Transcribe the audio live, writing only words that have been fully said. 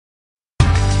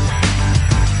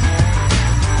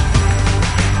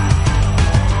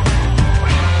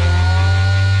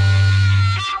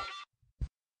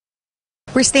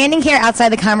We're standing here outside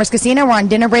the Commerce Casino. We're on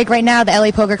dinner break right now, the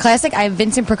L.A. Poker Classic. I have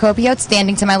Vincent Procopio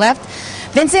standing to my left.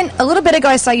 Vincent, a little bit ago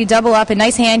I saw you double up, a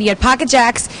nice hand. You had pocket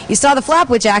jacks. You saw the flop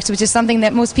with jacks, which is something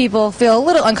that most people feel a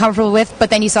little uncomfortable with, but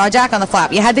then you saw a jack on the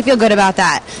flop. You had to feel good about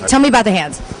that. Tell me about the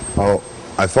hands. Oh,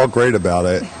 I felt great about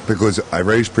it because I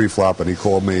raised pre-flop and he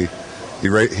called me.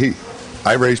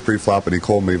 I raised pre-flop and he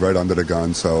called me right under the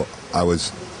gun, so I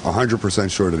was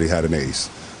 100% sure that he had an ace.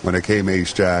 When it came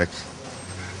ace-jack,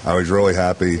 I was really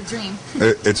happy. It's a dream.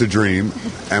 It's a dream.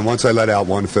 And once I let out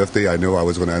 150, I knew I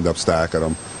was going to end up stacking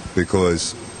them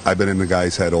because I've been in the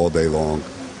guy's head all day long.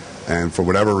 And for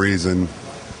whatever reason,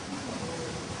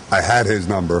 I had his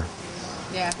number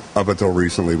up until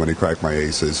recently when he cracked my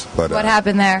aces. But what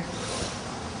happened there?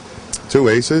 2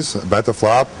 aces, bet the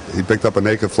flop. He picked up a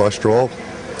naked flush draw.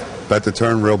 Bet the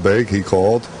turn real big. He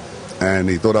called. And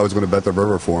he thought I was going to bet the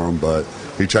river for him, but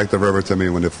he checked the river to me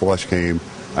when the flush came.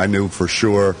 I knew for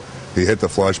sure he hit the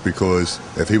flush because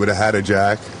if he would have had a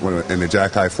jack in the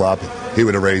jack high flop, he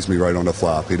would have raised me right on the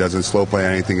flop. He doesn't slow play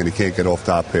anything and he can't get off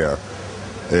top pair.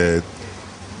 At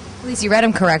least you read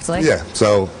him correctly. Yeah,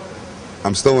 so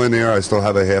I'm still in there. I still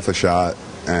have a half a shot,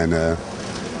 and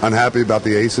I'm happy about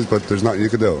the aces, but there's nothing you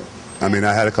can do. I mean,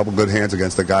 I had a couple good hands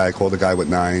against the guy. I called the guy with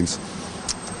 9s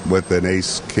with an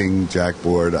ace, king, jack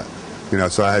board.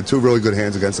 So I had 2 really good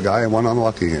hands against the guy and 1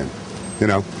 unlucky hand.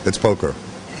 It's poker.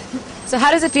 So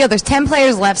how does it feel? There's 10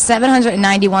 players left.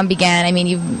 791 began. I mean,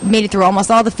 you've made it through almost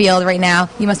all the field right now.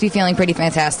 You must be feeling pretty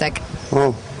fantastic.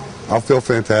 Well, I'll feel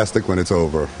fantastic when it's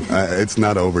over. It's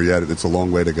not over yet. It's a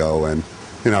long way to go. And,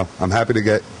 I'm happy to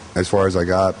get as far as I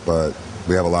got, but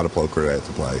we have a lot of poker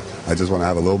to play. I just want to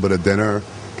have a little bit of dinner,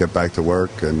 get back to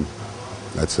work, and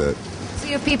that's it. So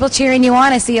you have people cheering you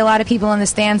on. I see a lot of people in the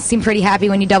stands seem pretty happy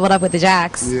when you doubled up with the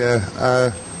jacks.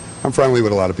 Yeah, I'm friendly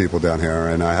with a lot of people down here,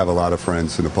 and I have a lot of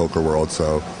friends in the poker world,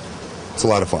 so it's a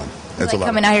lot of fun. It's like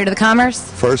coming out here to the Commerce?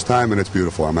 First time, and it's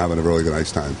beautiful. I'm having a really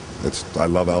nice time. I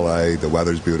love L.A. The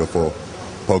weather's beautiful.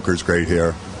 Poker's great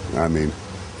here. I mean,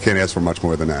 can't ask for much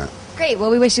more than that. Great.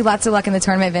 Well, we wish you lots of luck in the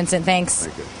tournament, Vincent. Thanks.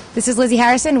 Thank you. This is Lizzie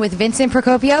Harrison with Vincent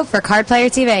Procopio for Card Player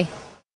TV.